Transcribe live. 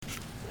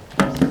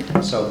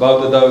So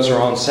both of those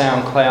are on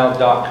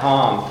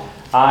SoundCloud.com.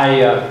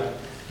 I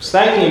was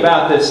thinking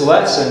about this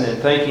lesson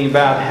and thinking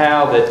about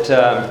how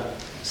that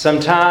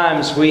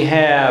sometimes we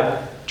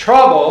have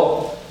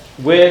trouble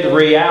with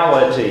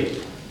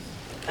reality.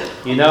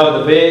 You know,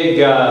 the big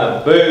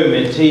boom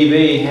in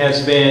TV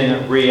has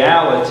been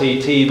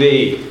reality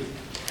TV.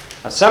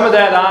 Some of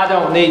that I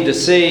don't need to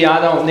see.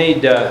 I don't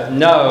need to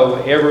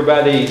know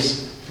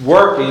everybody's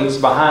workings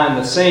behind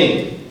the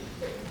scene.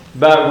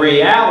 But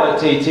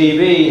reality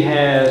TV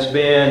has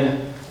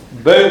been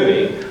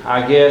booming.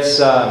 I guess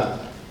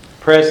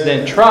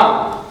President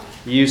Trump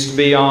used to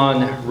be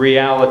on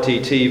reality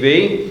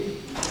TV,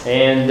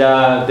 and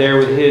there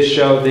with his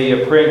show,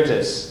 The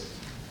Apprentice.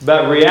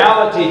 But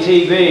reality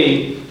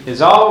TV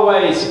is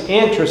always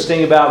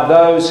interesting about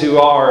those who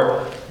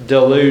are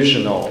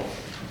delusional.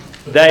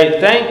 They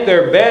think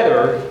they're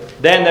better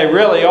than they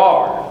really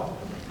are.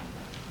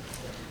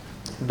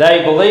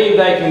 They believe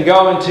they can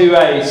go into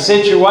a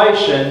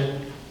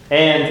situation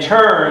and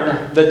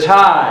turn the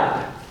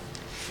tide.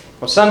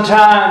 Well,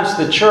 sometimes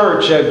the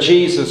Church of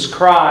Jesus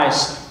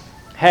Christ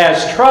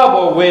has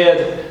trouble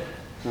with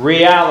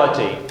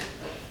reality.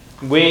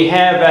 We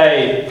have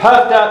a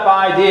puffed up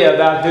idea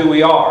about who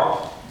we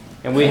are.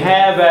 And we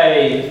have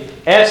an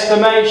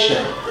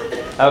estimation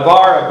of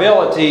our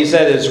abilities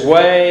that is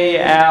way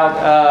out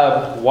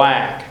of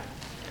whack.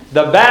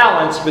 The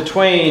balance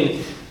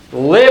between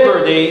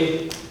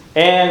liberty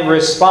and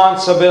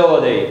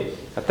responsibility.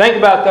 Now think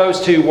about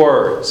those two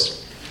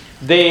words.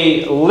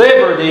 The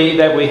liberty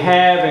that we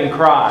have in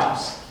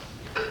Christ.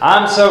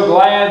 I'm so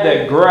glad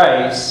that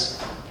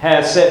grace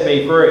has set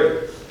me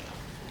free.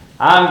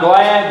 I'm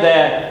glad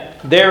that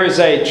there is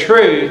a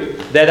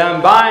truth that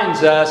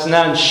unbinds us and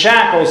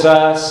unshackles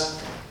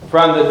us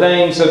from the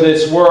things of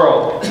this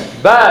world.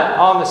 But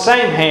on the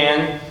same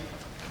hand,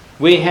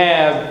 we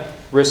have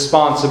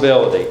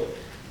responsibility.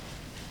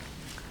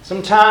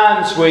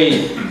 Sometimes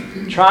we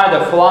try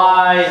to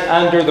fly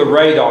under the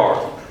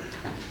radar.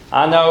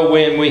 I know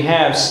when we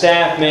have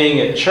staff meeting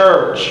at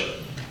church,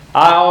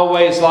 I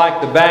always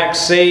like the back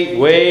seat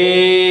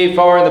way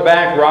far in the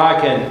back where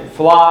I can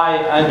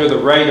fly under the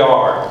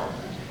radar.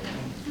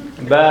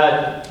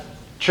 But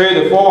true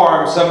to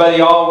form, somebody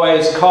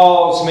always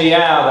calls me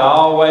out. I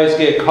always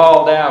get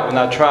called out when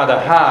I try to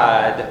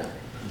hide.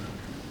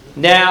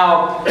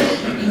 Now,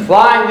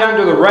 flying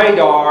under the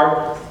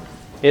radar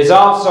is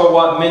also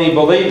what many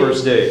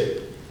believers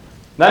do.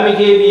 Let me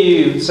give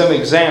you some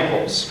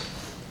examples.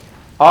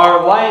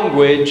 Our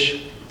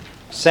language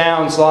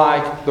sounds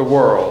like the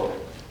world.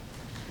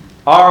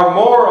 Our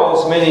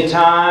morals many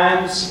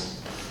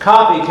times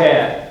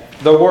copycat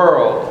the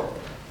world.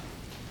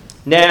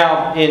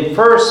 Now, in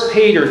 1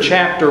 Peter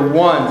chapter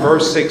 1,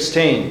 verse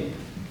 16,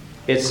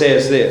 it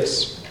says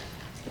this: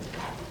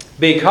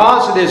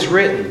 "Because it is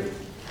written,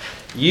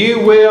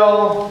 you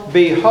will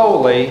be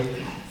holy,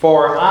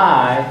 for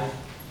I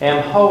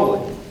am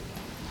holy."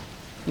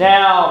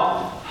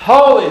 Now,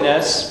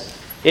 holiness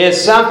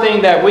is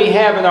something that we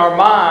have in our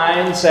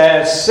minds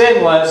as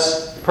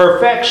sinless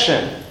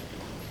perfection.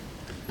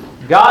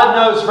 God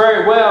knows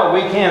very well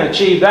we can't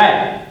achieve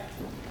that.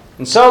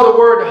 And so the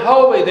word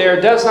holy there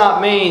does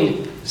not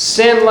mean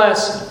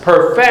sinless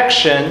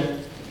perfection.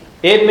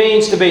 It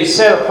means to be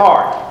set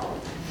apart.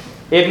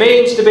 It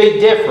means to be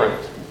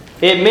different.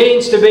 It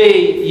means to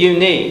be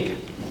unique.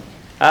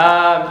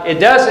 It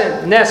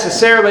doesn't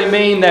necessarily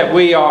mean that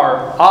we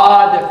are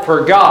odd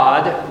for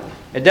God.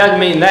 It doesn't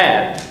mean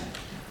that.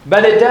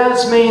 But it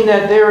does mean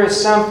that there is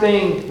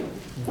something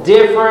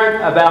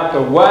different about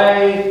the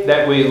way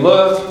that we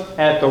look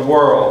at the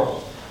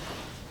world.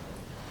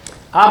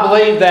 I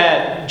believe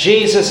that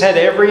Jesus had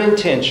every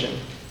intention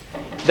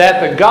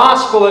that the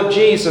gospel of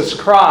Jesus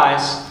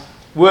Christ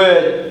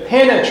would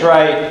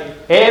penetrate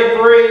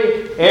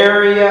every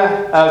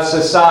area of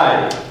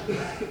society.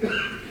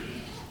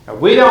 Now,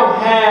 we don't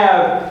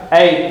have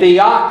a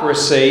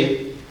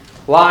theocracy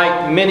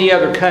like many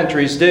other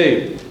countries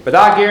do, but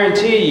I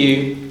guarantee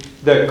you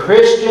the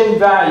Christian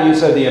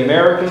values of the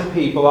American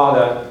people ought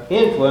to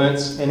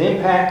influence and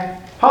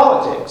impact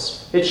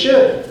politics. It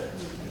should.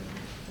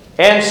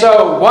 And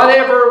so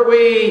whatever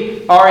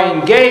we are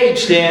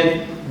engaged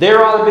in,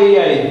 there ought to be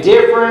a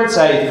difference,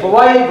 a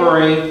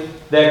flavoring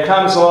that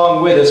comes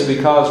along with us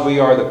because we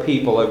are the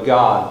people of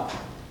God.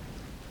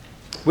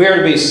 We are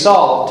to be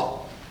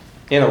salt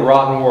in a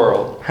rotten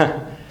world.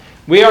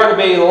 We are to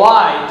be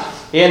light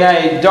in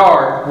a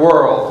dark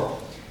world.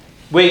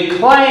 We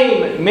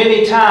claim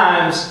many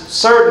times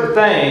certain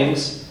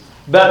things,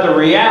 but the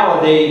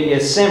reality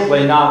is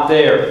simply not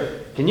there.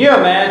 Can you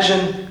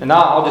imagine, and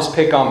I'll just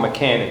pick on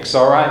mechanics,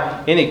 all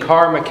right? Any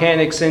car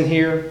mechanics in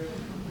here?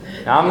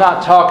 Now, I'm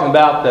not talking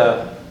about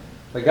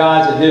the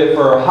guys that do it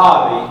for a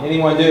hobby.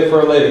 Anyone do it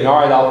for a living?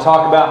 All right, I'll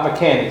talk about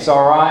mechanics,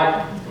 all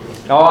right?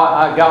 Oh,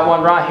 I got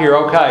one right here.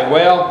 Okay,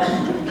 well,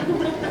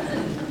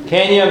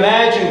 can you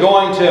imagine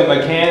going to a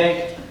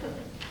mechanic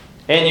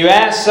and you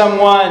ask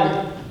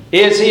someone,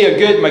 is he a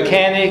good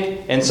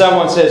mechanic? And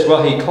someone says,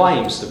 well, he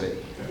claims to be.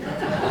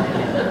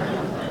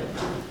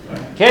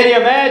 Can you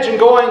imagine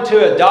going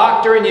to a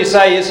doctor and you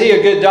say, is he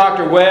a good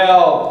doctor?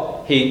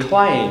 Well, he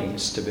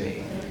claims to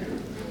be.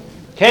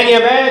 Can you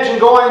imagine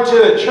going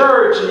to a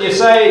church and you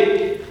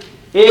say,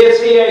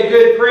 is he a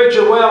good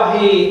preacher? Well,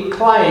 he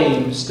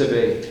claims to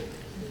be.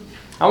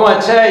 I want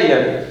to tell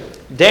you,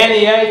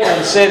 Danny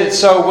Akin said it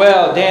so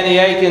well. Danny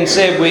Akin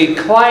said, we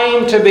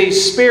claim to be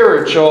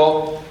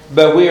spiritual,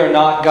 but we are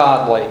not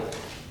godly.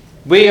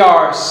 We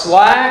are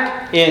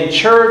slack in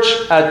church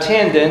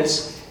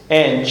attendance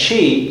and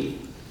cheap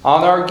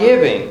on our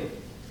giving.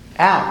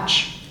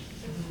 Ouch.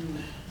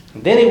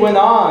 And then he went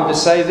on to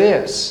say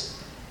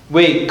this.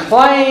 We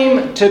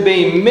claim to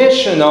be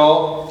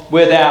missional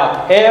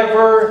without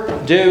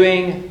ever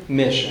doing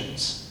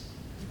missions.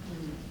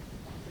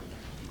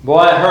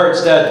 Boy, it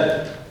hurts,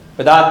 doesn't it?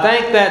 But I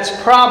think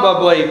that's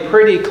probably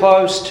pretty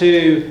close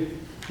to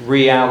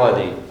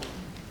reality.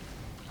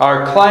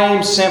 Our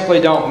claims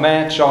simply don't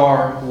match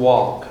our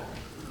walk.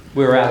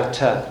 We're out of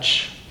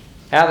touch.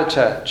 Out of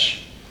touch.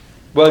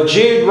 Well,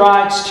 Jude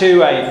writes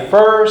to a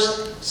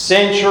first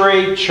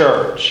century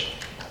church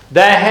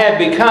that had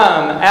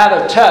become out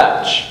of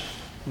touch.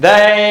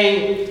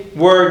 They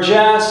were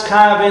just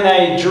kind of in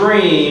a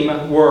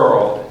dream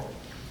world.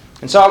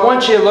 And so I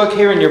want you to look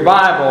here in your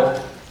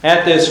Bible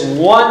at this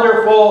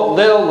wonderful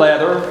little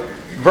letter,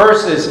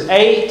 verses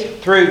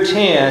 8 through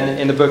 10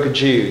 in the book of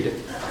Jude.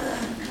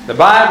 The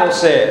Bible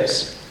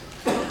says,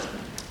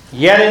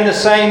 yet in the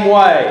same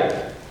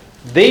way,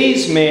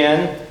 these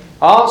men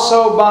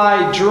also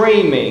by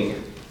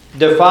dreaming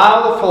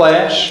defile the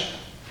flesh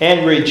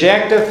and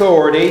reject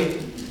authority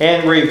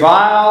and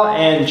revile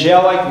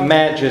angelic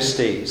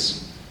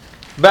majesties.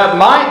 But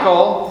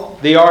Michael,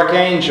 the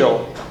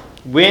archangel,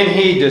 when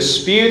he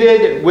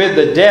disputed with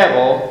the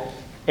devil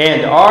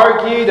and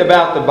argued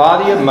about the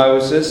body of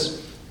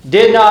Moses,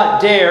 did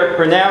not dare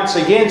pronounce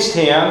against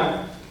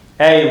him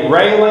a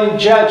railing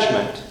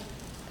judgment,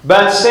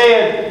 but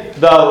said,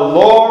 the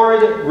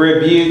Lord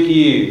rebuke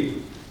you.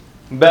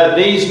 But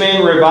these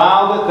men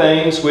revile the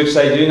things which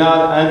they do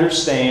not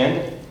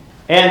understand,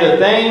 and the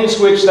things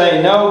which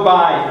they know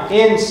by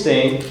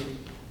instinct,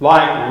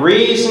 like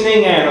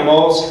reasoning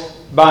animals,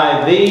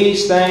 by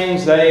these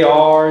things they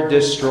are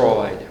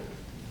destroyed.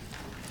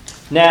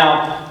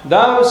 Now,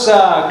 those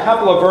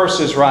couple of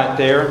verses right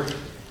there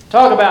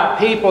talk about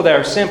people that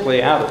are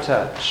simply out of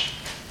touch.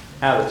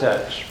 Out of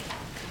touch.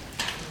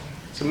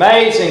 It's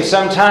amazing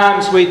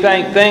sometimes we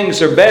think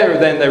things are better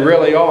than they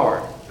really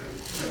are.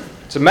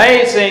 It's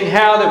amazing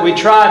how that we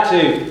try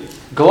to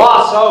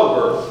gloss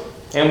over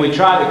and we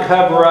try to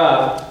cover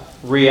up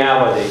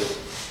reality.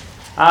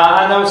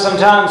 I know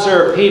sometimes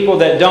there are people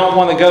that don't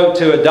want to go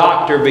to a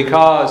doctor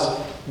because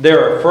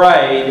they're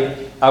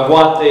afraid of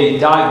what the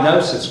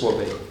diagnosis will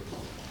be.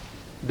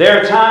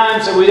 There are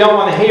times that we don't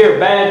want to hear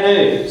bad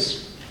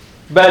news.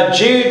 But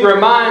Jude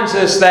reminds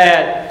us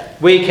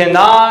that we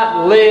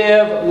cannot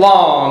live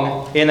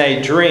long in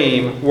a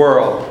dream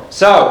world.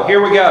 So,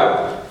 here we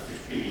go.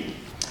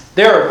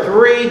 There are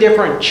three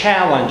different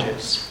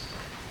challenges.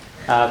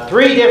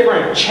 Three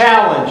different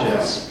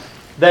challenges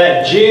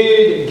that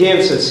Jude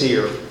gives us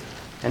here.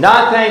 And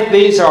I think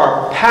these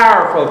are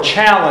powerful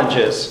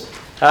challenges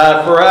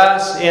for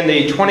us in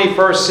the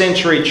 21st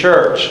century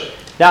church.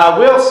 Now, I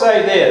will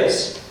say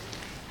this.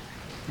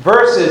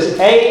 Verses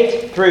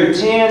 8 through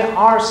 10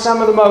 are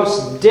some of the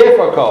most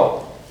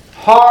difficult,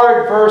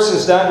 hard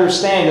verses to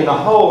understand in the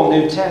whole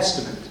New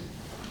Testament.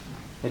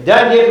 It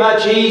doesn't get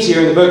much easier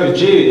in the book of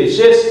Jude. It's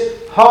just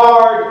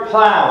hard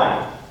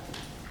plowing.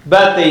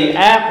 But the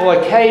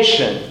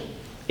application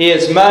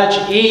is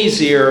much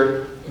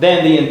easier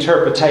than the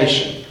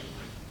interpretation.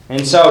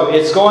 And so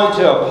it's going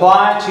to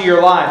apply to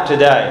your life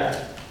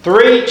today.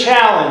 Three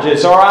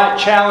challenges. All right,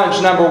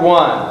 challenge number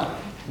one.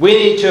 We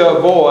need to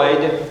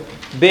avoid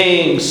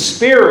being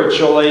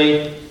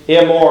spiritually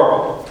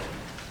immoral.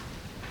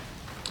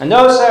 And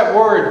notice that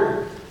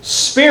word,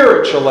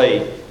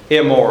 spiritually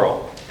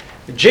immoral.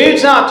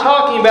 Jude's not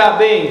talking about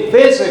being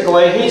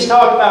physically, he's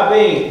talking about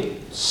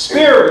being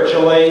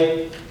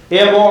spiritually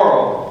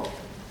immoral.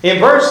 In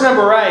verse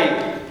number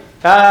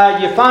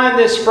 8, you find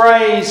this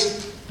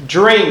phrase,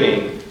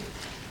 dreaming.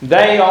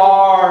 They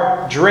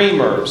are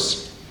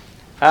dreamers.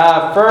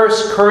 1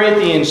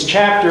 Corinthians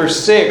chapter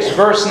 6,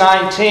 verse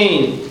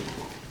 19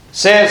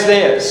 says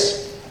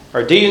this,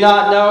 or do you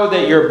not know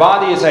that your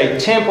body is a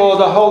temple of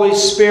the Holy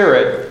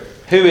Spirit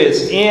who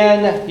is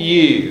in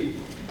you,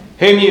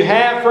 whom you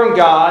have from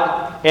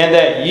God, and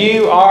that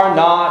you are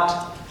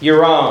not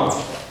your own?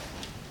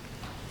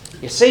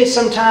 You see,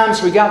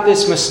 sometimes we got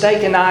this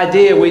mistaken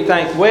idea. We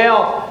think,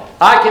 well,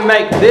 I can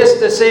make this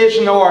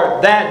decision or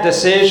that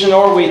decision,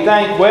 or we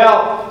think,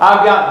 well,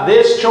 I've got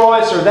this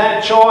choice or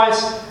that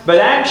choice, but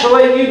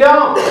actually you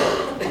don't.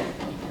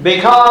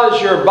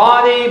 Because your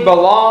body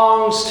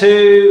belongs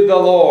to the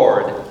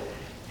Lord.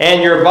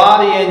 And your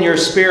body and your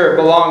spirit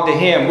belong to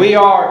Him. We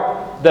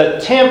are the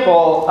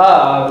temple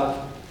of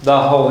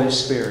the Holy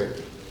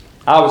Spirit.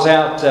 I was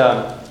out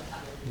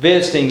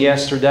visiting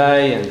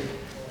yesterday and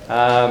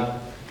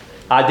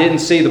I didn't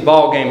see the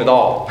ball game at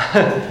all.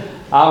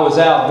 I was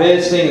out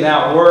visiting and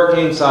out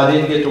working, so I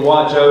didn't get to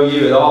watch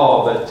OU at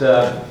all, but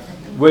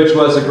which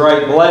was a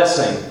great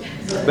blessing.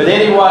 But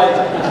anyway,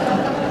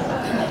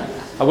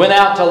 I went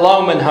out to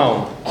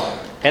Lomanholme,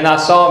 and I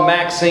saw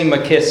Maxine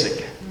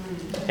McKissick,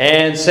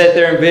 and sat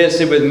there and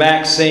visited with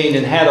Maxine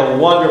and had a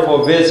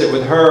wonderful visit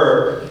with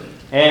her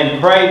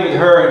and prayed with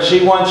her. And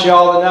she wants you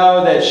all to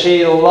know that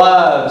she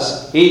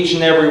loves each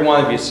and every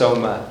one of you so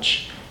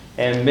much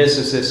and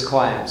misses this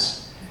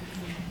class.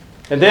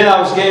 And then I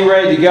was getting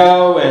ready to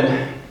go,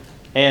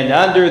 and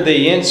under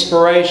the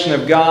inspiration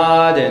of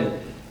God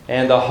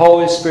and the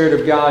Holy Spirit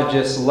of God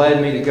just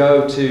led me to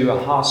go to a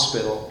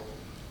hospital.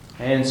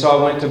 And so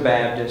I went to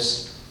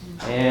Baptist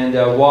and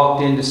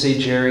walked in to see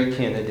Jerry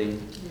Kennedy.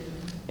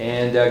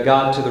 And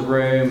got to the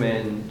room,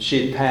 and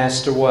she had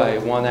passed away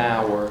 1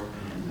 hour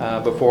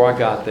before I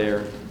got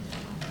there.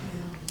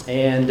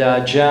 And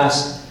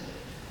just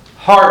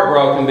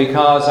heartbroken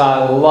because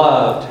I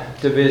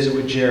loved to visit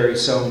with Jerry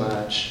so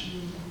much.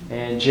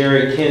 And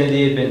Jerry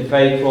Kennedy had been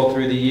faithful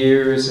through the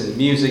years in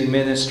music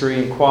ministry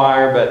and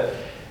choir. But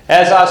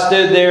as I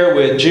stood there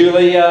with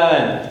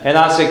Julia, and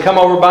I said, come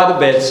over by the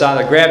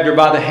bedside, I grabbed her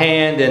by the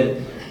hand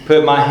and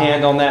put my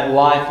hand on that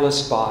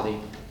lifeless body.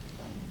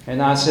 And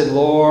I said,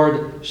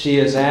 Lord, she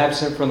is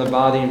absent from the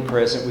body and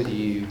present with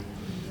you.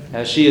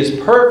 Now, she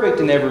is perfect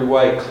in every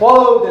way,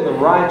 clothed in the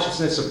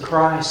righteousness of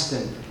Christ.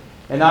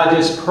 And I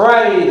just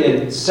prayed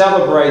and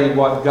celebrated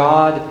what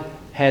God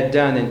had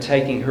done in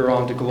taking her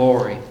on to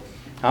glory.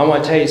 I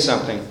want to tell you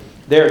something.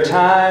 There are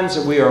times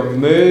that we are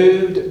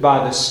moved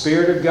by the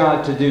Spirit of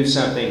God to do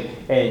something,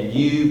 and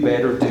you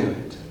better do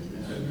it.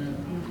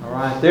 All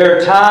right? There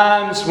are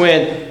times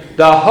when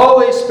the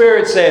Holy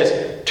Spirit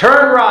says,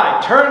 turn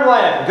right, turn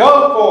left,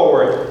 go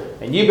forward.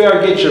 And you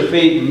better get your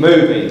feet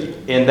moving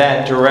in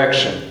that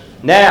direction.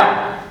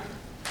 Now,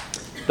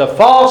 the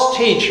false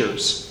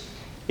teachers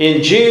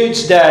in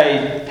Jude's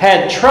day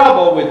had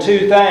trouble with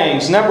two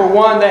things. Number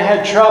one, they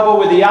had trouble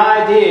with the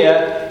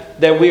idea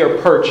that we are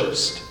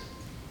purchased.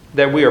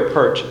 That we are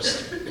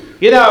purchased.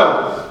 You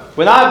know,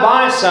 when I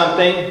buy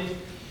something,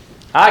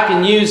 I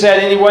can use that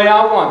any way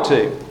I want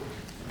to.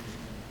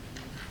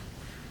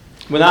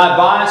 When I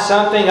buy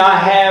something, I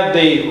have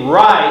the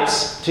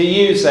rights to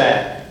use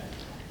that.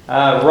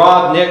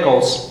 Rob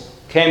Nichols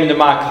came into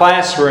my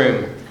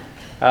classroom,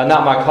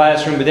 not my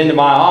classroom, but into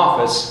my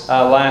office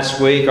last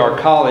week, our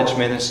college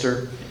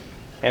minister.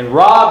 And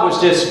Rob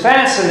was just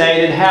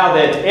fascinated how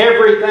that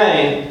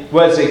everything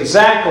was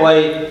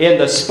exactly in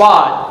the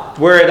spot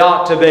where it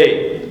ought to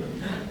be.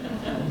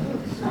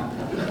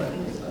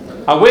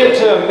 I went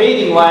to a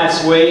meeting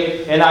last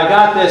week, and I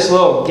got this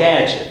little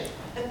gadget.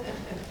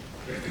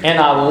 And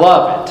I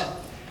love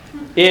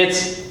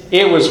it.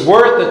 It was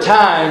worth the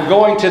time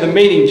going to the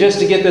meeting just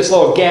to get this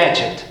little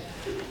gadget.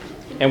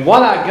 And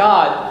what I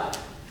got,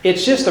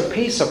 it's just a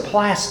piece of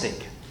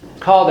plastic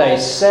called a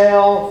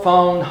cell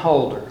phone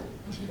holder.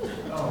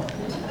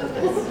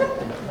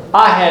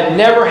 I had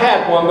never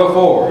had one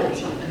before.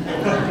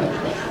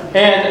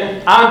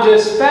 And I'm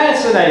just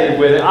fascinated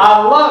with it.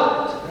 I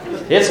love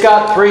it. It's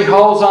got 3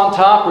 holes on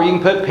top where you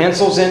can put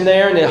pencils in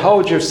there, and it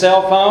holds your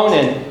cell phone.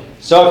 And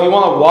so if you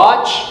want to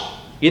watch,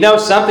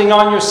 something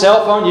on your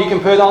cell phone, you can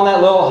put on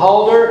that little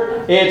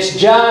holder. It's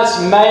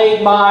just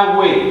made my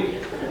week.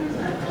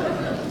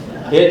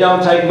 It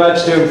don't take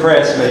much to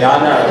impress me, I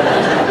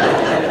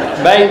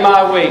know. Made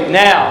my week.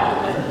 Now,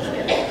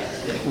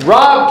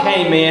 Rob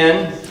came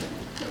in,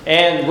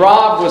 and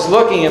Rob was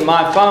looking at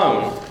my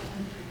phone.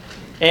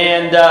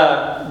 And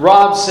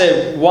Rob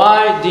said,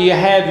 why do you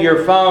have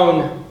your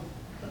phone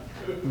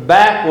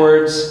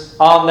backwards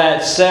on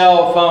that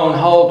cell phone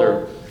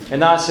holder?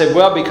 And I said,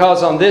 well,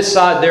 because on this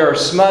side there are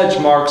smudge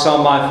marks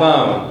on my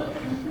phone.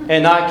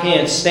 And I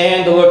can't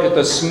stand to look at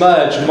the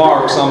smudge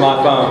marks on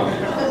my phone.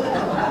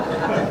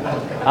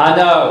 I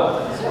know.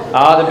 I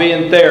ought to be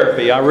in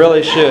therapy. I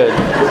really should.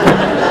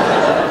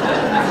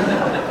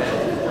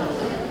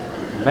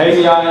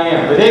 Maybe I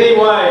am. But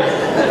anyway,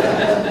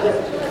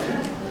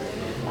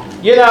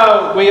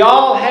 we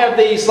all have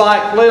these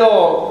like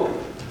little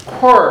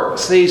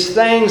quirks, these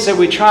things that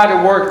we try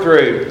to work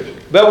through.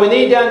 But we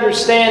need to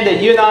understand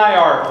that you and I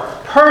are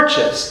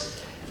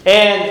purchased.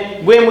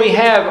 And when we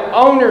have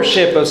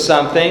ownership of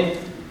something,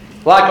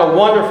 like a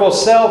wonderful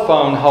cell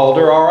phone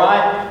holder, all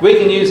right, we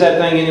can use that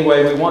thing any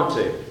way we want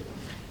to.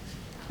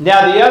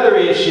 Now, the other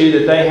issue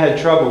that they had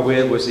trouble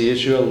with was the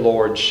issue of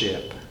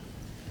lordship.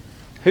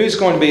 Who's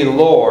going to be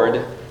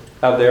Lord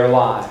of their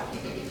life?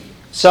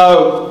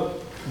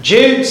 So,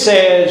 Jude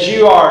says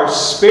you are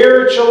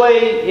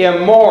spiritually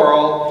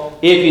immoral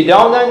if you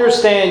don't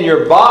understand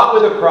you're bought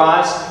with a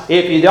price,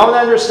 if you don't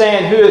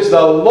understand who is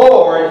the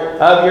Lord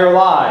of your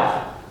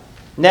life.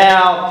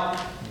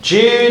 Now,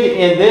 Jude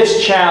in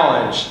this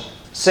challenge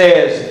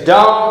says,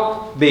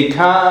 don't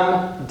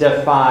become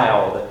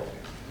defiled.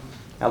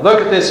 Now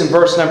look at this in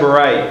verse number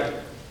 8.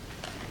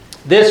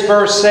 This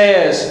verse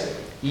says,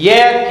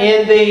 yet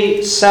in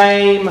the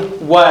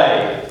same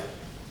way.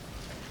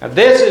 Now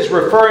this is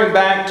referring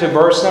back to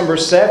verse number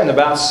 7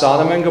 about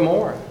Sodom and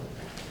Gomorrah.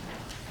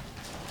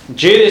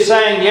 Jude is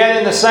saying, yet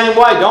in the same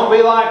way, don't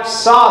be like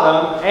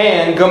Sodom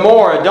and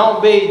Gomorrah.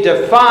 Don't be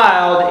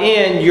defiled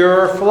in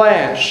your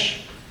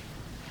flesh.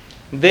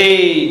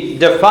 The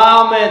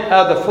defilement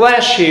of the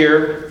flesh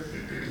here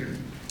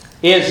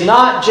is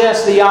not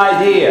just the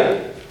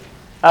idea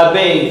of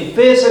being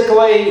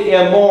physically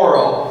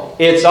immoral.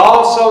 It's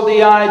also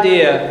the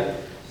idea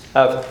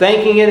of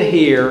thinking it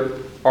here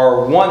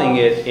or wanting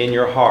it in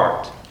your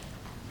heart.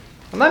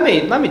 Let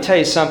me tell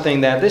you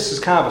something that this is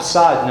kind of a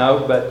side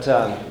note, but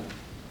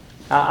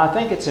I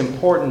think it's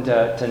important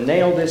to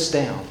nail this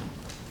down.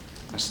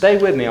 Stay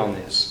with me on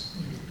this.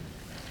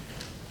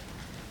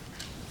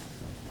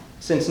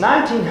 Since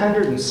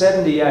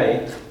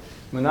 1978,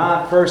 when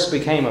I first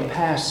became a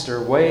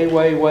pastor,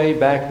 way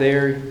back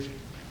there,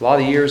 a lot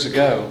of years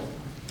ago,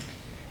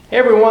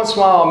 every once in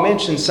a while I'll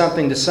mention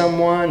something to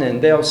someone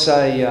and they'll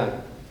say,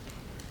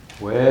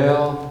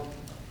 well,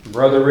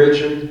 Brother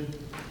Richard,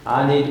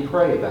 I need to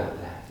pray about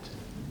that.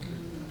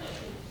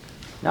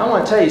 Now I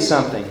want to tell you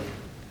something.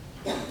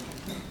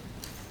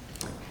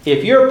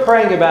 If you're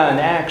praying about an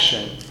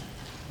action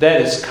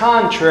that is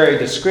contrary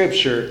to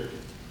Scripture,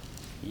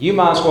 you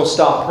might as well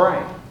stop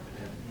praying.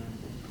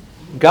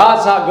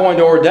 God's not going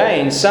to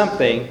ordain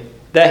something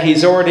that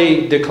He's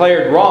already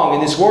declared wrong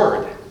in His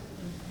Word.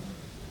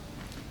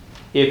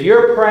 If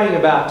you're praying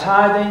about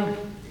tithing,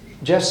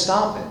 just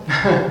stop it.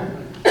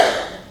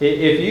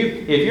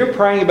 If you're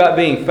praying about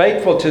being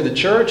faithful to the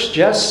church,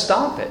 just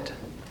stop it.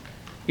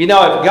 You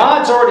know, if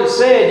God's already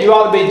said you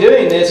ought to be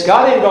doing this,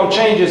 God ain't going to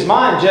change His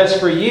mind just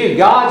for you.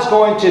 God's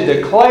going to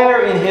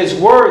declare in His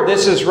Word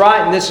this is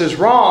right and this is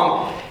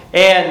wrong.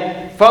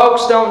 And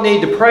folks don't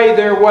need to pray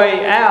their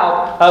way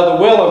out of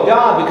the will of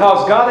God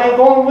because God ain't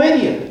going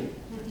with you.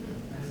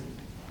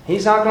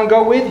 He's not going to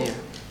go with you.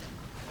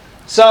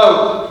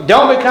 So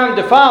don't become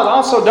defiled.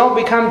 Also, don't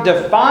become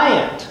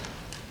defiant.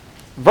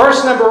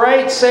 Verse number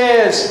 8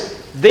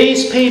 says,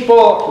 these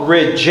people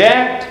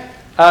reject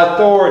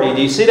authority.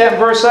 Do you see that in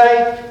verse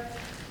 8?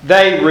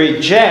 They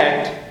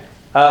reject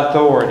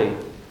authority.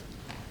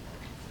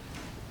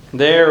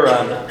 There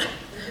have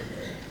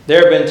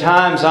been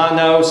times I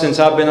know since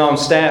I've been on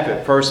staff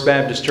at First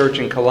Baptist Church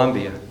in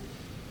Columbia.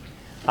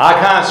 I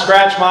kind of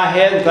scratch my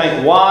head and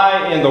think,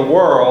 why in the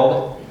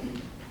world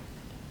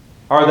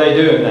are they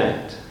doing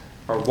that?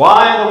 Or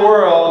why in the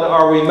world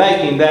are we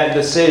making that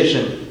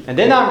decision? And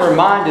then I'm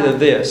reminded of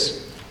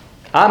this.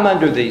 I'm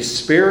under the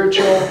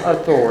spiritual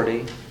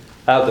authority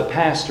of the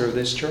pastor of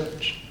this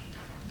church.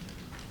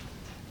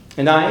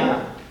 And I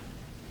am.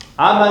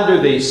 I'm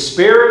under the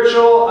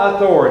spiritual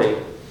authority.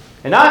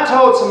 And I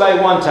told somebody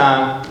one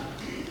time,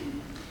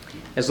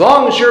 as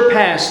long as your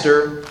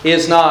pastor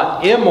is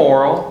not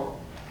immoral,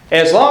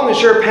 as long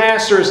as your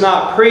pastor is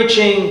not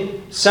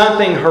preaching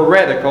something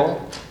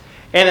heretical,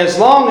 and as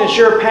long as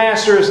your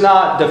pastor is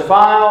not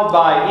defiled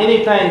by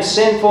anything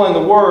sinful in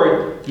the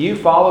Word, you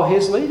follow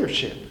his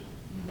leadership.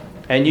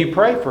 And you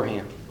pray for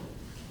him.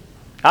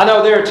 I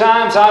know there are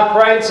times I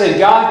prayed and said,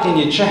 God, can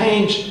you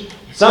change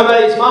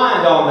somebody's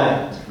mind on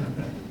that?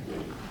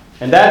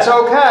 And that's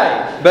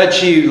okay.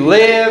 But you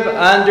live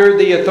under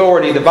the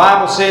authority. The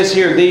Bible says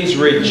here, these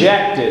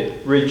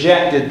rejected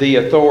the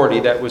authority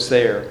that was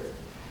there.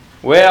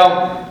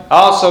 Well,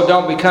 also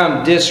don't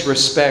become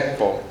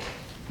disrespectful.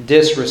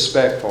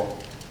 Disrespectful.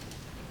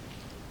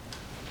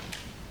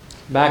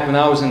 Back when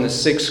I was in the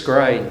 6th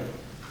grade,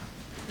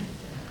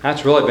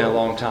 that's really been a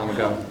long time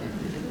ago.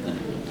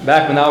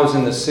 Back when I was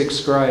in the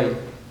 6th grade,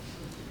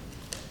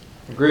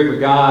 a group of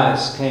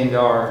guys came to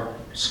our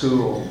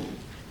school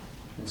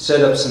and set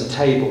up some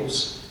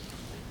tables.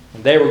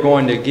 And they were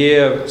going to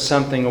give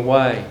something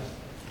away.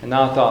 And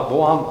I thought,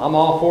 boy, I'm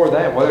all for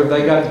that. Whatever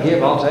they got to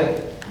give, I'll take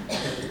it.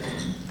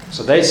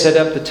 So they set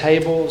up the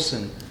tables,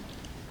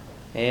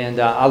 and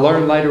I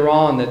learned later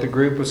on that the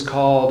group was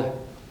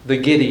called the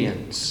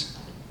Gideons.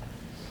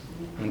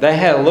 And they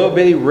had a little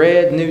bitty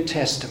red New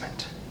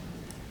Testament.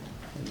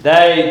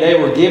 They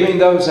were giving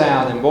those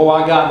out, and boy,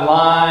 I got in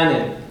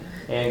line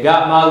and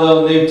got my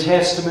little New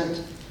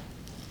Testament.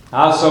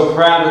 I was so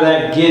proud of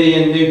that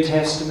Gideon New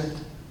Testament.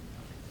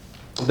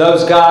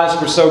 Those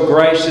guys were so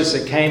gracious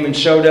that came and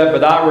showed up,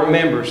 but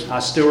I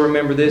still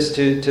remember this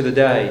to the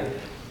day.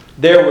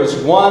 There was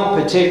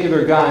one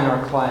particular guy in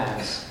our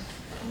class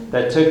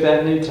that took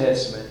that New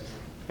Testament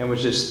and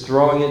was just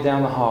throwing it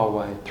down the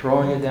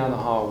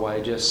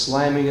hallway, just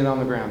slamming it on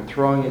the ground,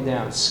 throwing it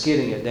down,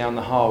 skidding it down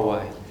the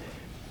hallway.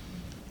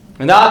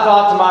 And I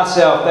thought to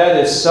myself, that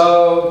is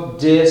so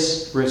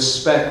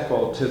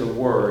disrespectful to the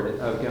Word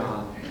of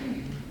God.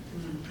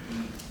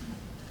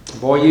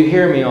 Boy, you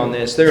hear me on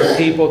this. There are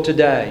people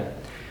today,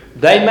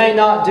 they may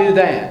not do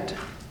that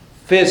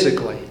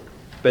physically,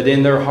 but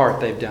in their heart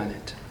they've done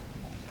it.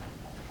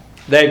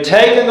 They've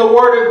taken the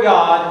Word of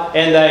God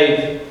and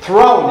they've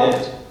thrown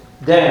it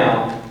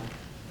down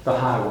the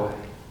highway.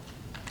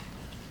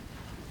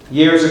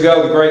 Years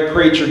ago, the great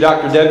preacher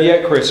Dr.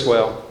 W.A.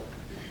 Criswell,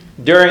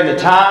 during the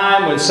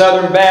time when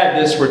Southern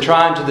Baptists were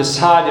trying to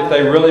decide if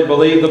they really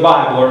believed the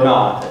Bible or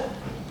not,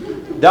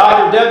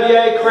 Dr.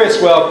 W.A.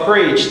 Criswell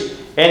preached,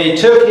 and he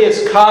took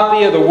his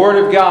copy of the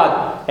Word of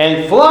God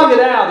and flung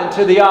it out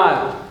into the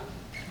aisle.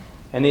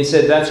 And he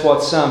said, that's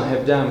what some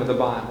have done with the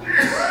Bible.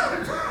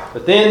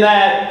 But then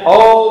that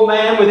old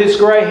man with his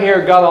gray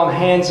hair got on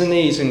hands and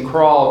knees and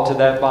crawled to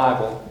that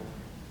Bible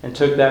and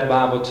took that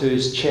Bible to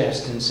his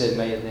chest and said,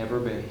 may it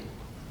never be.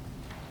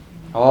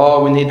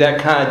 Oh, we need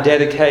that kind of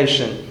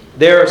dedication.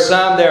 There are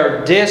some that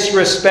are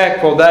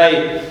disrespectful.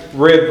 They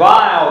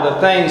revile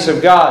the things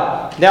of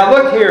God. Now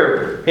look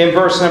here in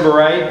verse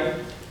number 8.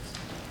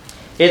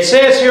 It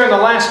says here in the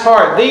last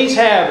part, these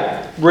have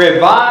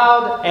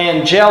reviled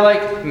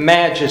angelic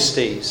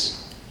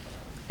majesties.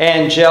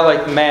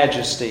 Angelic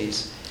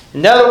majesties.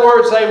 In other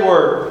words, they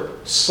were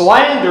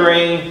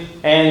slandering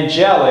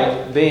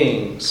angelic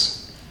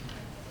beings.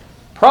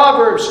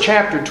 Proverbs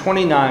chapter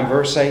 29,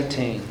 verse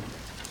 18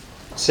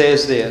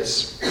 says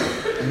this,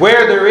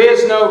 where there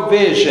is no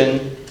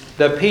vision,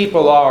 the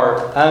people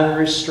are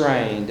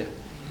unrestrained,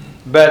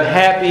 but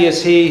happy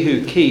is he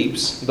who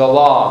keeps the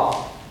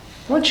law.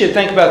 I want you to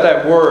think about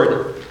that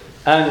word,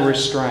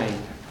 unrestrained.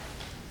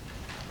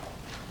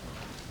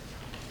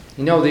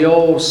 You know the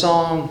old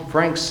song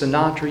Frank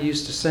Sinatra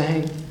used to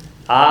sing?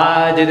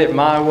 I did it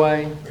my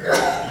way.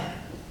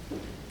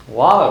 A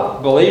lot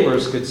of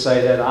believers could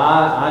say that.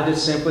 I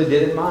just simply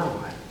did it my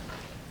way.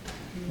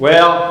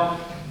 Well,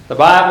 the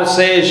Bible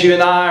says you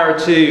and I are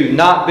to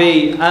not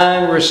be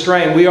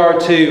unrestrained. We are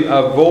to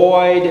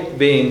avoid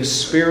being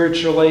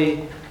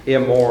spiritually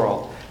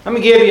immoral. Let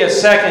me give you a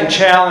second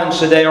challenge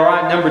today. All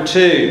right, number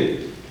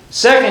 2.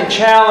 Second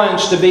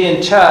challenge to be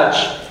in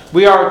touch.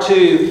 We are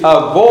to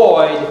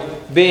avoid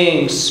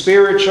being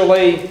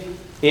spiritually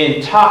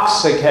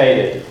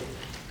intoxicated.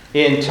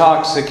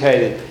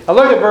 Intoxicated. Now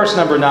look at verse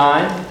number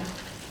 9.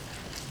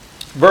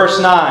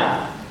 Verse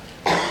 9.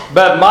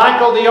 But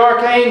Michael the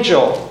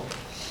archangel,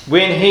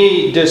 when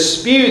he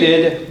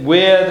disputed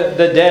with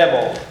the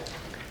devil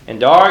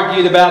and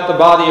argued about the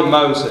body of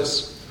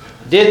Moses,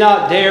 did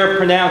not dare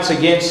pronounce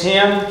against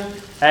him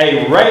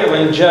a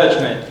railing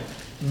judgment,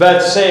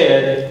 but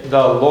said,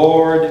 the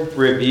Lord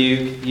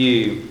rebuke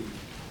you.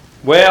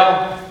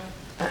 Well,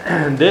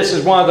 this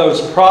is one of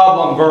those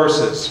problem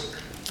verses.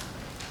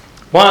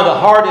 One of the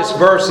hardest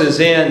verses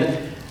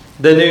in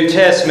the New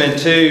Testament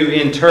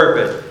to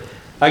interpret.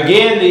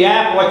 Again, the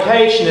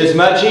application is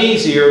much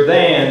easier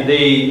than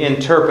the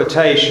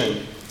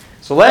interpretation.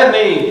 So let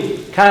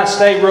me kind of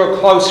stay real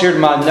close here to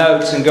my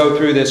notes and go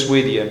through this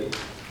with you.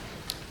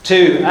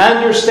 To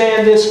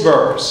understand this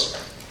verse,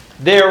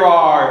 there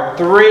are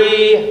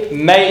 3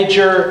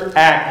 major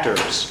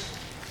actors.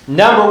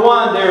 Number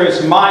 1, there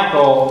is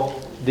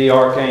Michael the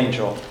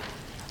archangel.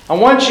 I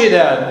want you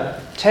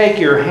to take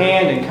your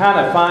hand and kind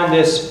of find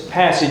this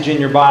passage in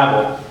your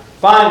Bible.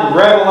 Find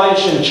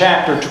Revelation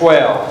chapter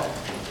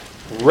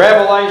 12.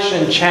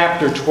 Revelation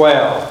chapter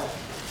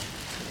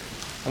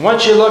 12. I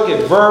want you to look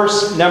at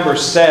verse number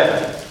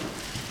 7.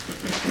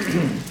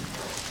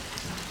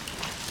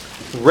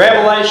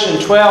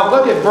 Revelation 12,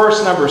 look at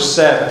verse number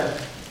 7.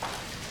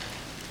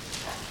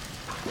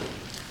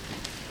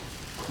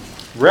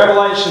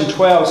 Revelation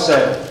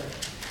 12:7.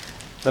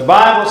 The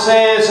Bible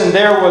says, and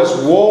there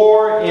was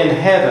war in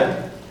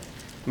heaven.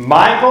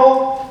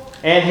 Michael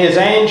and his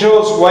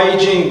angels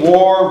waging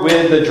war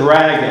with the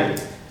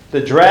dragon. The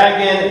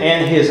dragon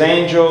and his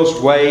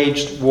angels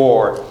waged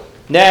war.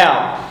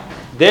 Now,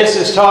 this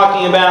is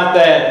talking about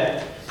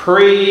that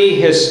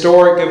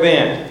prehistoric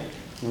event.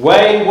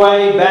 Way,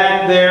 way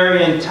back there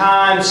in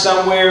time,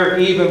 somewhere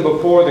even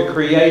before the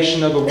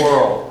creation of the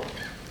world.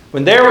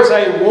 When there was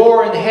a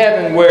war in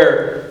heaven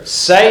where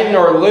Satan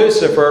or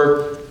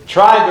Lucifer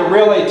tried to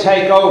really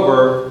take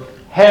over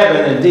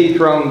heaven and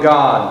dethrone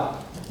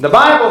God. The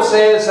Bible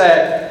says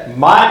that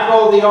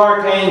Michael the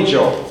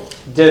archangel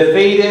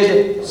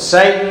defeated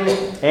Satan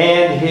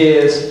and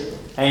his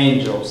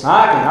angels.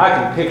 Now, I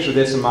can picture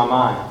this in my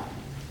mind.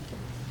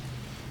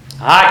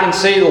 I can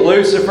see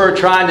Lucifer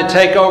trying to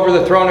take over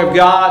the throne of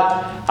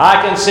God.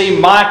 I can see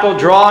Michael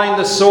drawing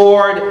the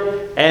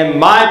sword, and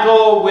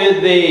Michael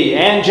with the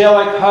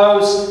angelic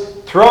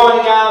host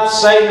throwing out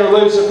Satan or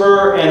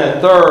Lucifer and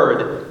a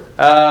third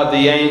of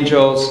the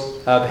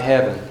angels of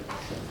heaven.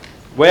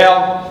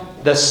 Well,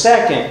 the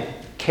second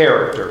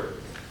character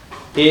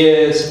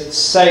is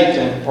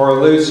Satan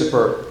or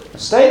Lucifer.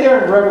 Stay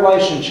there in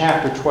Revelation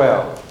chapter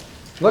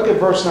 12. Look at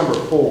verse number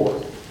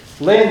 4.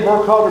 Lynn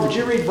Burkhalter, would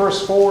you read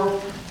verse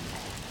 4?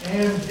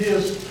 And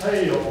his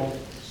tail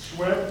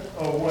swept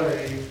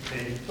away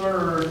a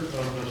third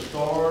of the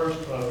stars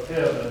of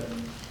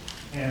heaven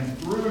and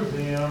threw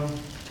them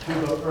to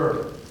the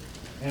earth.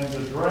 And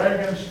the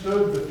dragon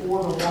stood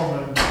before the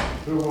woman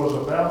who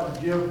was about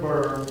to give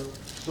birth,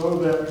 so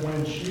that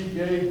when she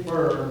gave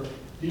birth,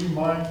 he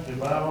might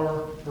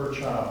devour her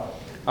child.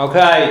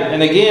 Okay,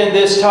 and again,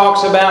 this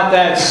talks about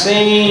that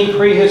scene,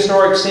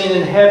 prehistoric scene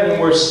in heaven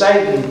where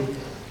Satan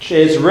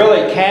is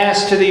really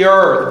cast to the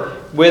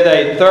earth with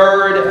a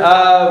third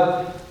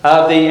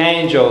of the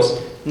angels.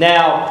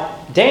 Now,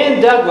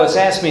 Dan Douglas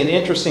asked me an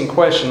interesting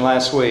question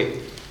last week.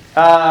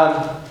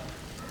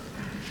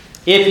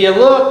 If you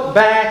look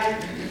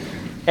back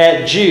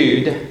at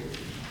Jude,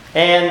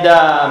 and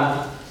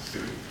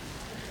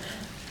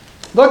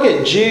Look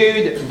at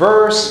Jude,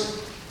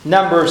 verse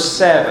number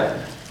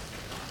 7.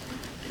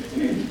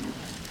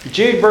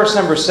 Jude, verse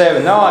number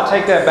 7. No, I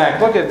take that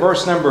back. Look at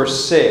verse number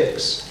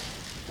 6.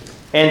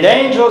 And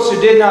angels who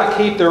did not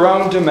keep their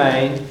own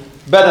domain,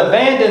 but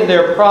abandoned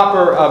their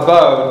proper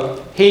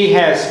abode, He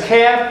has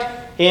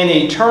kept in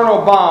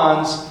eternal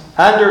bonds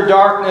under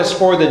darkness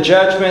for the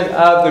judgment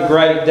of the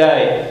great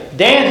day.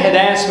 Dan had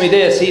asked me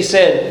this. He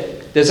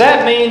said, does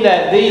that mean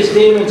that these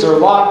demons are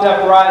locked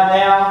up right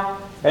now?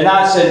 And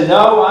I said,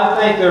 no, I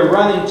think they're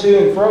running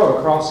to and fro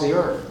across the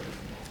earth.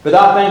 But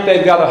I think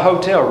they've got a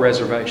hotel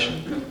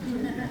reservation.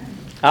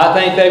 I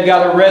think they've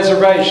got a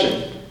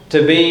reservation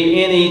to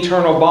be in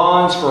eternal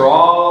bonds for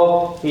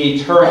all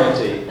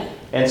eternity.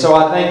 And so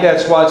I think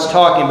that's what it's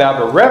talking about.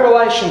 But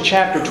Revelation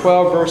chapter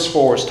 12, verse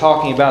 4 is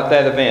talking about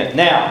that event.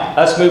 Now,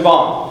 let's move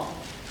on.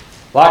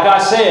 Like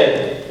I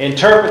said,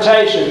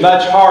 interpretation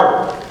much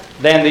harder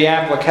than the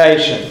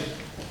application.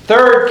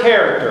 Third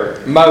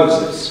character,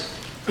 Moses.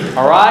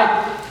 All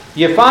right?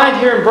 You find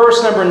here in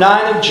verse number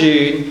 9 of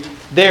Jude,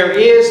 there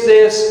is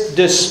this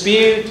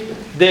dispute,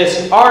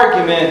 this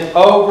argument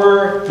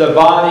over the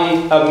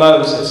body of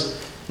Moses.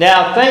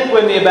 Now, think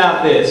with me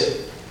about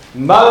this.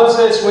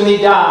 Moses, when he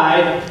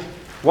died,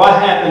 what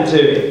happened to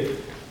him?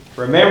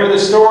 Remember the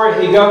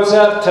story? He goes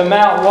up to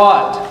Mount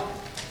what?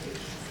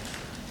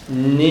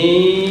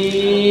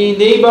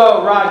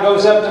 Nebo, right,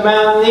 goes up to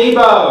Mount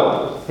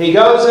Nebo. He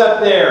goes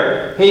up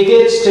there. He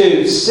gets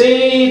to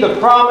see the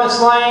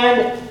promised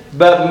land,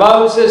 but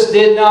Moses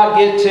did not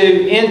get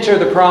to enter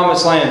the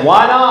promised land.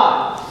 Why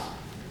not?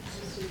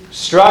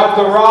 Struck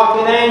the rock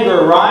in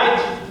anger,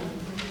 right?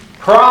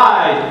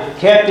 Pride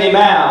kept him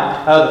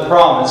out of the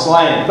promised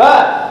land.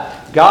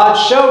 But God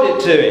showed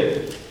it to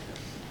him.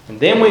 And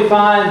then we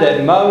find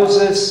that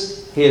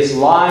Moses, his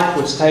life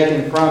was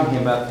taken from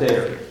him up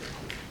there.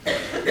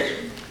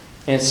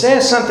 And it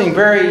says something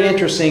very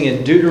interesting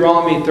in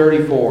Deuteronomy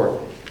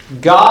 34.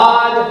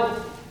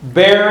 God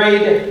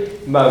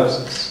buried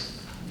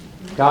Moses.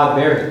 God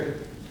buried him.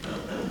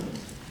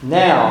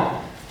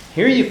 Now,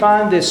 here you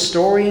find this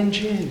story in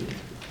Jude.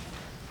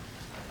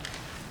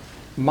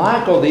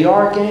 Michael, the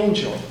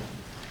archangel,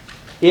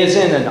 is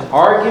in an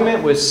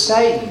argument with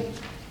Satan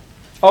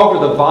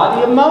over the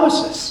body of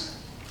Moses.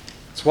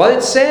 That's what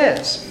it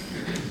says.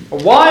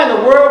 Why in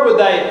the world would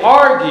they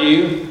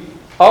argue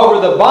over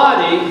the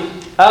body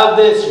of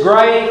this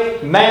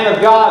great man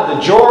of God,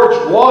 the George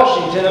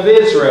Washington of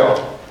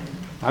Israel?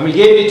 Let me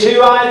give you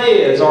two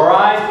ideas, all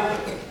right?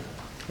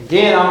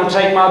 Again, I'm going to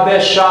take my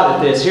best shot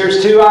at this.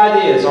 Here's two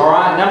ideas, all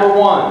right? Number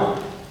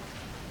one,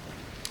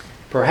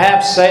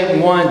 perhaps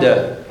Satan wanted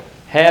to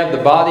have the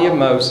body of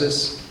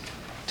Moses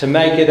to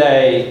make it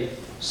a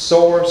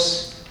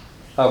source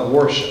of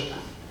worship.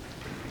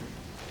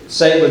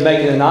 Satan would make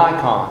it an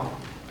icon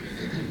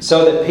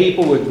so that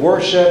people would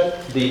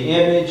worship the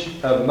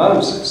image of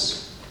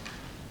Moses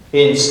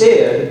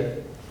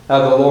instead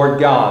of the Lord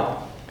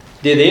God.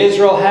 Did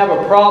Israel have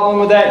a problem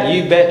with that?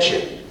 You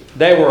betcha.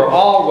 They were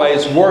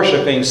always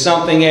worshiping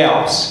something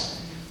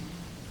else.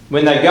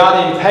 When they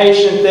got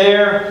impatient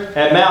there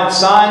at Mount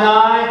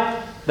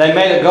Sinai, they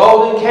made a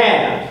golden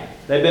calf.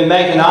 They've been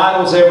making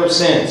idols ever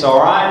since,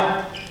 all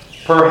right?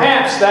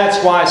 Perhaps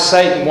that's why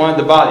Satan wanted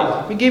the body.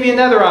 Let me give you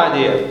another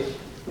idea.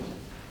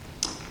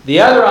 The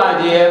other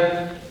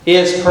idea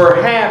is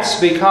perhaps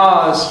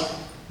because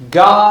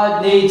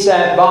God needs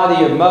that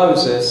body of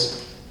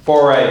Moses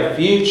for a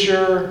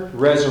future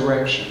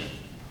resurrection.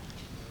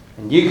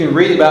 And you can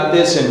read about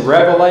this in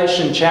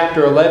Revelation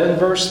chapter 11,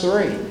 verse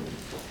 3,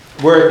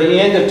 where at the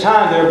end of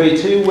time there will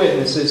be two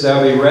witnesses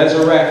that will be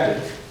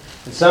resurrected.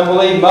 And some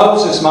believe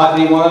Moses might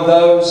be one of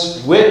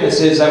those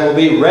witnesses that will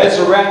be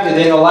resurrected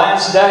in the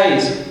last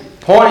days,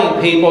 pointing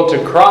people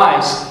to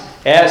Christ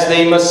as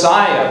the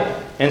Messiah.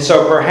 And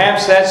so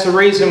perhaps that's the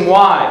reason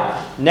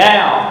why.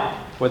 Now,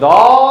 with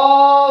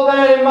all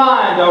that in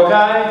mind,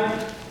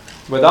 okay?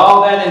 With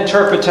all that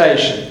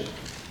interpretation,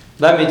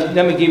 let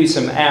me give you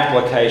some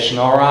application,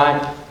 all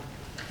right?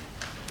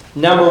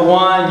 Number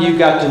one, you've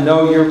got to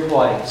know your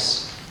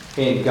place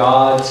in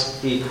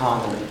God's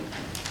economy.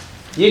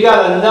 You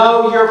got to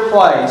know your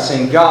place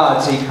in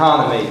God's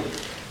economy.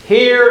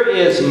 Here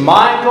is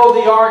Michael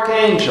the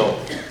archangel.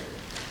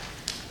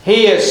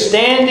 He is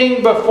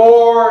standing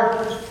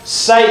before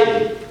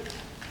Satan.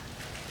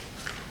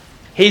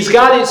 He's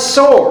got his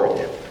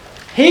sword.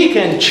 He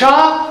can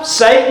chop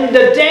Satan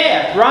to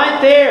death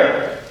right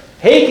there.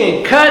 He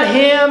can cut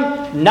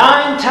him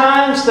 9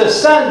 times to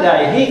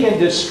Sunday. He can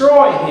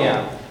destroy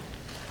him.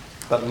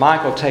 But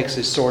Michael takes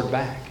his sword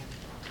back.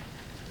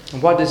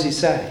 And what does he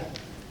say?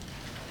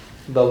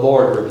 The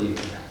Lord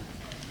rebuked him.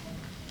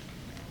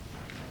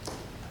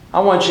 I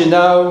want you to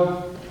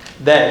know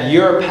that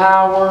your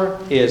power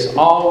is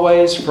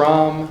always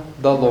from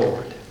the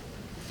Lord.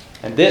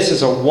 And this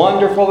is a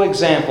wonderful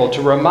example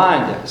to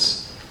remind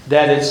us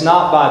that it's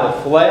not by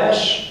the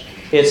flesh,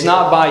 it's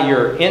not by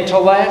your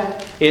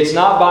intellect, it's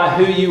not by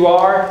who you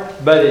are,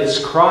 but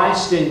it's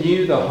Christ in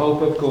you, the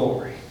hope of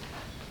glory.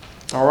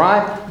 All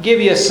right? I'll give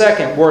you a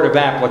second word of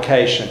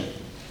application.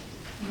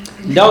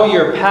 Know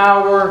your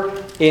power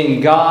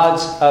in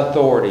God's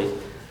authority.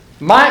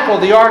 Michael,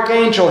 the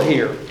archangel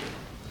here,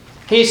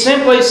 he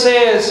simply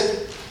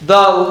says,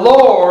 "The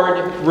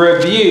Lord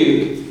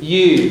rebuke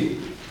you."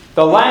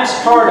 The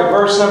last part of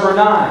verse number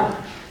 9.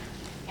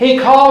 He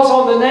calls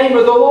on the name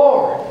of the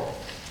Lord.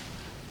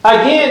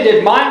 Again,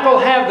 did Michael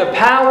have the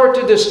power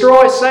to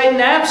destroy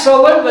Satan?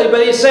 Absolutely,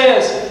 but he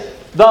says,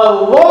 "The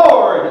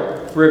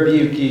Lord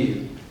rebuke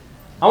you."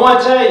 I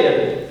want to tell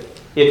you,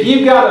 if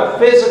you've got a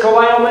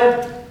physical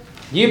ailment,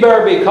 you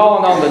better be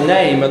calling on the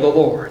name of the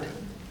Lord.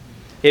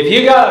 If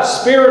you've got a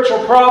spiritual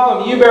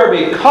problem, you better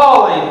be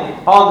calling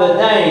on the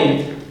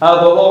name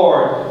of the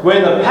Lord.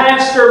 When the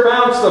pastor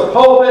mounts the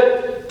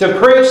pulpit to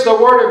preach the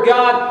Word of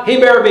God, he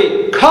better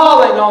be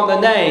calling on the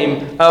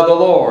name of the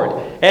Lord.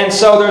 And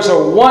so there's a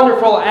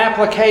wonderful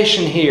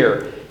application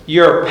here.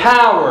 Your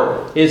power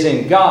is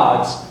in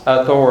God's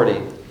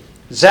authority.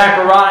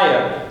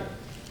 Zechariah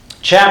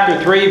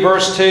chapter 3,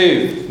 verse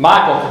 2.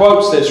 Michael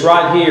quotes this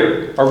right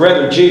here. Or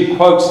rather, Jude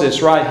quotes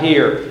this right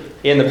here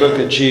in the book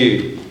of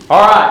Jude.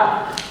 All right.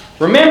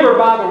 Remember,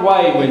 by the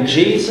way, when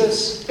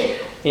Jesus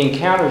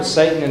encountered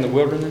Satan in the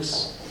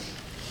wilderness?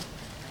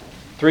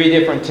 3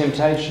 different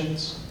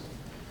temptations.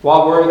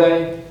 What were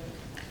they?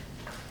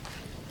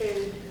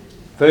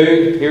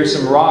 Food. Here's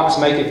some rocks,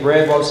 make it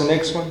bread. What was the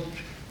next one?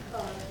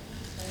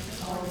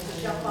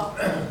 Jump off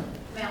the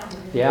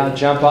mountain. Yeah,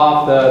 jump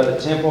off the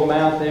Temple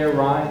Mount there,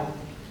 right?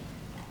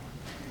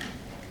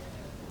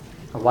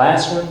 The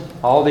last one,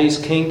 all these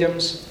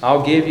kingdoms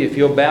I'll give you if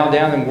you'll bow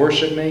down and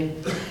worship me.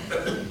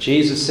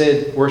 Jesus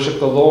said, worship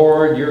the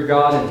Lord, your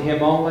God, and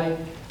Him only.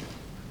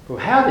 Well,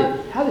 how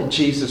did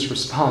Jesus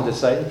respond to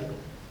Satan?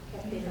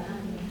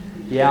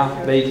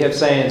 Yeah, but he kept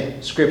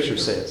saying, Scripture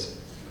says.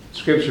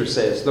 Scripture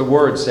says, the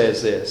Word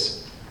says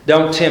this.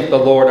 Don't tempt the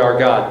Lord our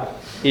God.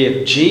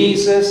 If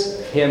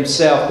Jesus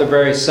Himself, the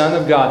very Son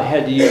of God,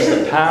 had to use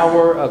the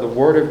power of the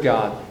Word of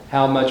God,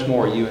 how much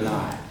more you and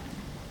I?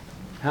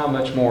 How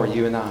much more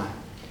you and I?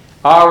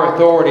 Our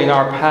authority and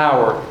our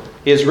power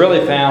is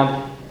really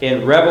found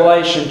in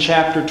Revelation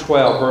chapter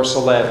 12, verse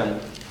 11.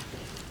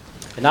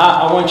 And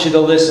I want you to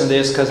listen to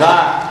this because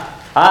I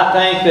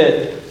think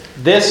that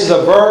this is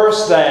a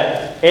verse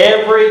that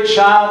every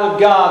child of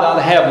God ought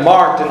to have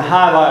marked and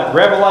highlighted.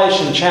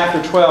 Revelation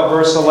chapter 12,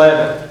 verse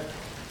 11.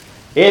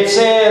 It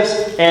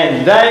says,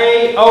 "And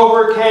they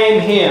overcame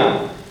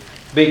him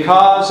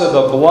because of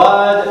the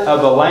blood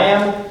of the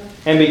Lamb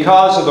and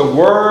because of the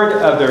word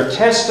of their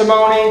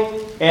testimony,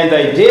 and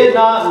they did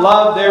not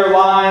love their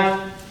life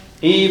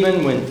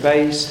even when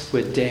faced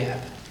with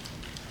death."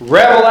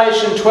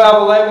 Revelation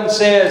 12:11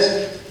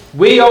 says,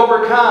 we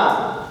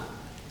overcome.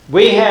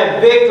 We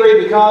have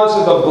victory because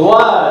of the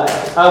blood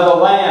of the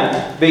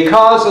Lamb,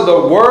 because of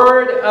the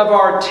word of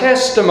our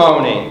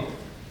testimony.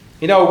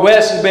 You know,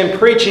 Wes has been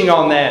preaching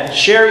on that.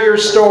 Share your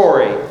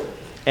story.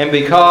 And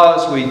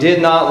because we did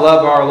not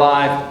love our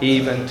life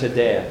even to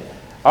death.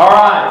 All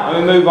right, let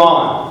me move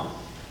on.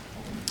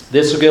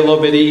 This will get a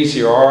little bit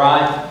easier, all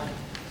right?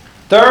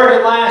 Third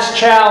and last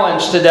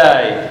challenge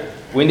today.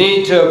 We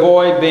need to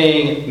avoid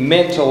being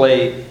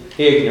mentally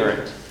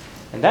ignorant.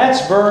 And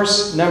that's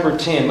verse number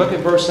 10. Look at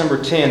verse number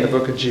 10, the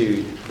book of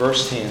Jude.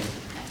 Verse 10.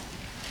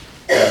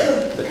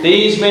 "But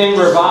these men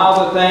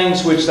revile the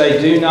things which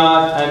they do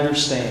not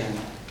understand,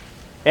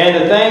 and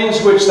the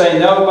things which they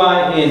know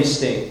by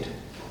instinct,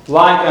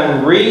 like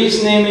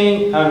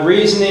unreasoning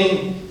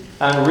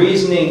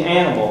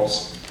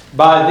animals.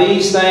 By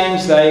these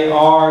things they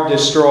are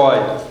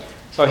destroyed."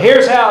 So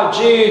here's how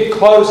Jude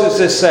closes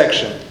this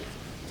section.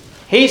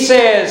 He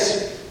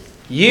says,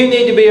 you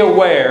need to be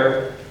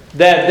aware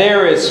that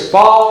there is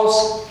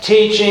false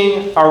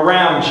teaching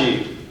around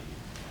you.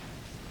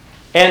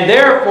 And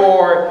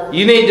therefore,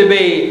 you need to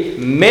be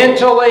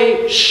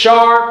mentally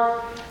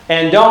sharp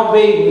and don't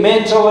be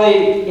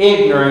mentally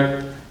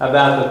ignorant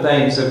about the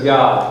things of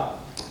God.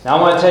 Now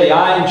I want to tell you,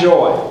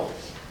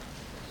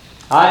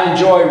 I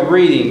enjoy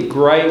reading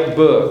great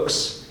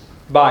books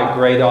by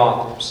great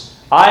authors.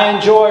 I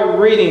enjoy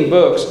reading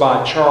books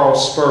by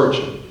Charles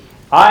Spurgeon.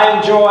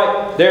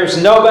 There's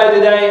nobody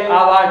today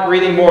I like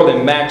reading more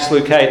than Max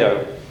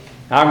Lucado.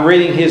 I'm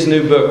reading his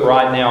new book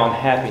right now on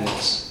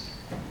happiness.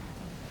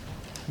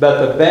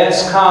 But the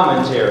best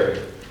commentary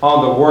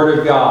on the Word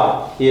of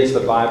God is the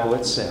Bible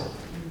itself.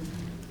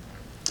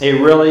 It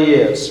really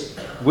is.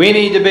 We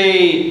need to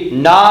be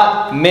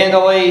not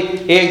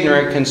mentally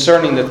ignorant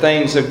concerning the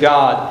things of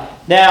God.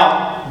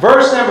 Now,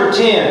 verse number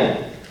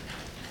 10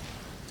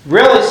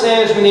 really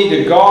says we need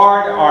to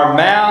guard our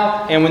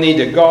mouth and we need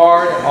to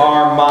guard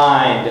our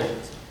mind.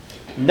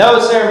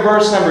 Notice there in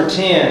verse number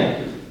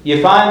 10, you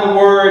find the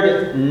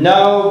word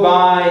know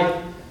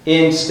by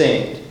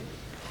instinct.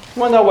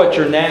 You want to know what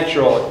your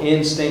natural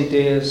instinct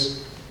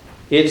is?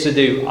 It's to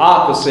do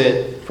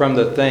opposite from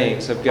the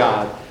things of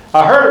God.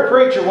 I heard a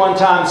preacher one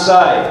time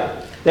say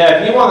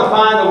that if you want to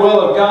find the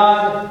will of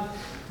God,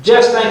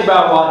 just think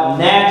about what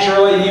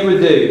naturally you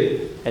would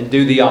do and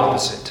do the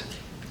opposite.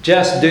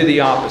 Just do the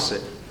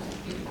opposite.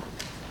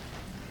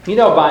 You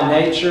know, by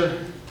nature,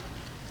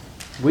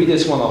 we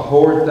just want to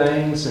hoard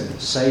things and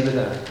save it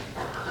up.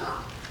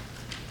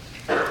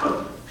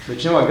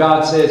 But you know what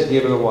God says?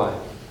 Give it away.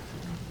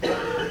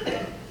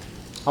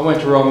 I went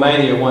to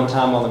Romania one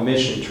time on a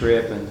mission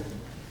trip, and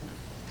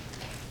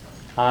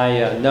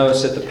I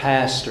noticed that the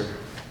pastor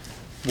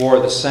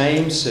wore the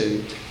same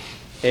suit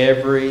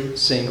every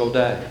single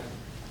day.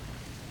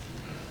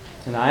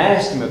 And I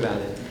asked him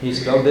about it. He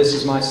said, "Oh, this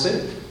is my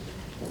suit."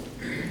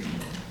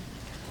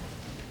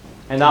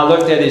 And I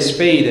looked at his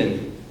feet,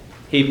 and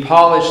he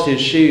polished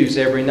his shoes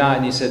every night,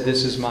 and he said,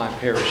 "This is my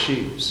pair of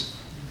shoes."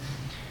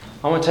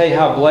 I want to tell you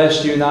how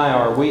blessed you and I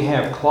are. We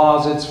have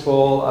closets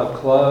full of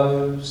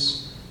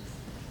clothes.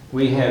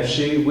 We have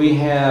shoes. We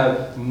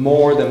have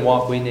more than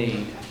what we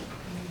need.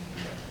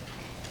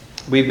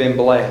 We've been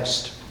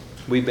blessed.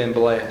 We've been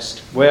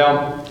blessed.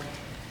 Well,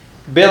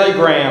 Billy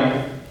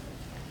Graham,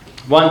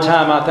 one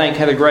time I think,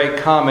 had a great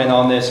comment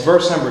on this.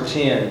 Verse number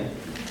 10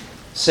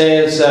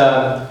 says,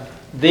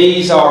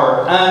 "These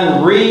are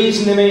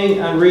unreasoning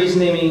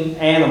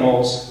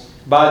animals.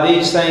 By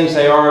these things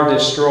they are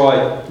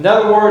destroyed." In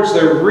other words,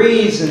 their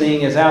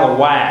reasoning is out of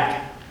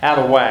whack. Out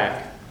of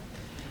whack.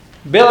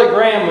 Billy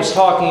Graham was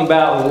talking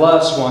about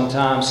lust one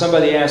time.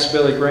 Somebody asked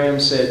Billy Graham,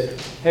 said,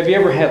 "Have you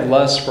ever had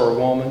lust for a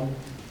woman?"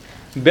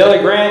 Billy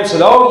Graham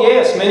said, "Oh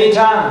yes, many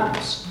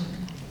times."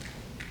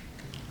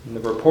 And the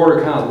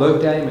reporter kind of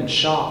looked at him in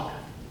shock.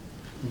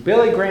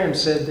 Billy Graham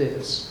said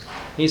this.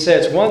 He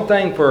said, "It's one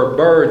thing for a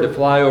bird to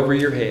fly over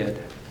your head.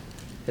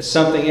 It's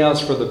something else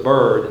for the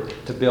bird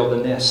to build a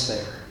nest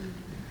there."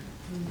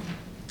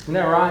 Isn't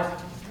that right?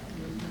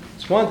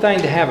 It's one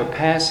thing to have a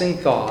passing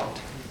thought.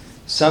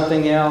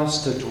 Something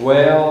else to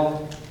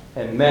dwell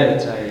and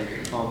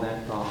meditate on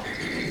that thought.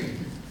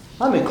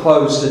 Let me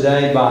close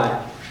today by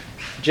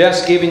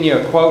just giving you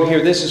a quote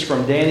here. This is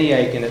from Danny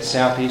Akin at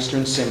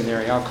Southeastern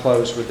Seminary. I'll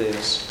close with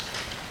this.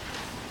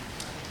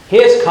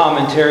 His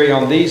commentary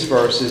on these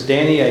verses,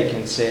 Danny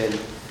Akin said,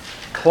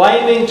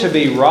 "Claiming to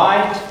be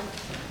right,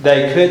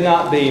 they could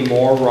not be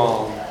more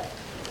wrong.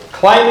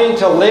 Claiming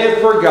to live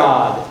for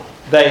God,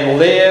 they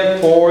live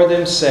for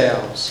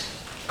themselves.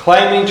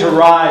 Claiming to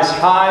rise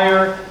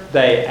higher,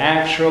 they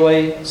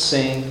actually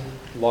sink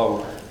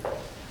lower."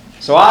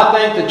 So I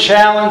think the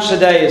challenge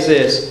today is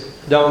this: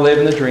 don't live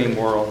in the dream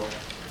world.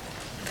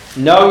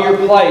 Know your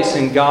place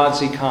in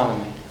God's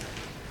economy.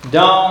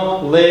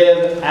 Don't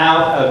live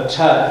out of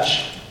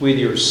touch with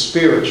your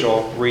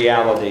spiritual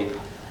reality.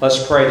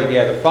 Let's pray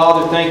together.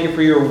 Father, thank you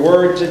for your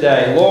word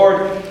today. Lord,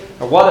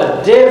 what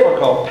a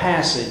difficult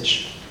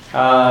passage.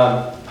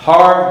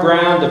 Hard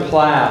ground to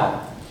plow.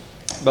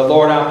 But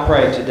Lord, I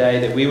pray today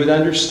that we would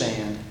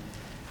understand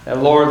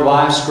that, Lord,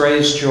 life's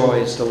greatest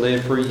joy is to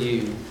live for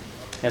you.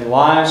 And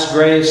life's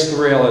greatest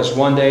thrill is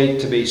one day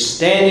to be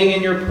standing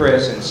in your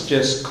presence,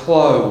 just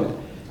clothed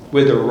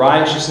with the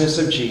righteousness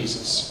of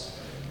Jesus.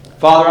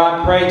 Father,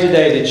 I pray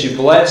today that you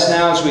bless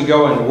now as we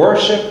go and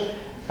worship.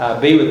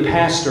 Be with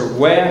Pastor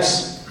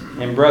Wes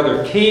and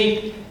Brother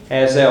Keith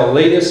as they'll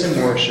lead us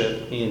in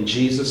worship. In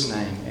Jesus'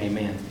 name,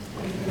 amen.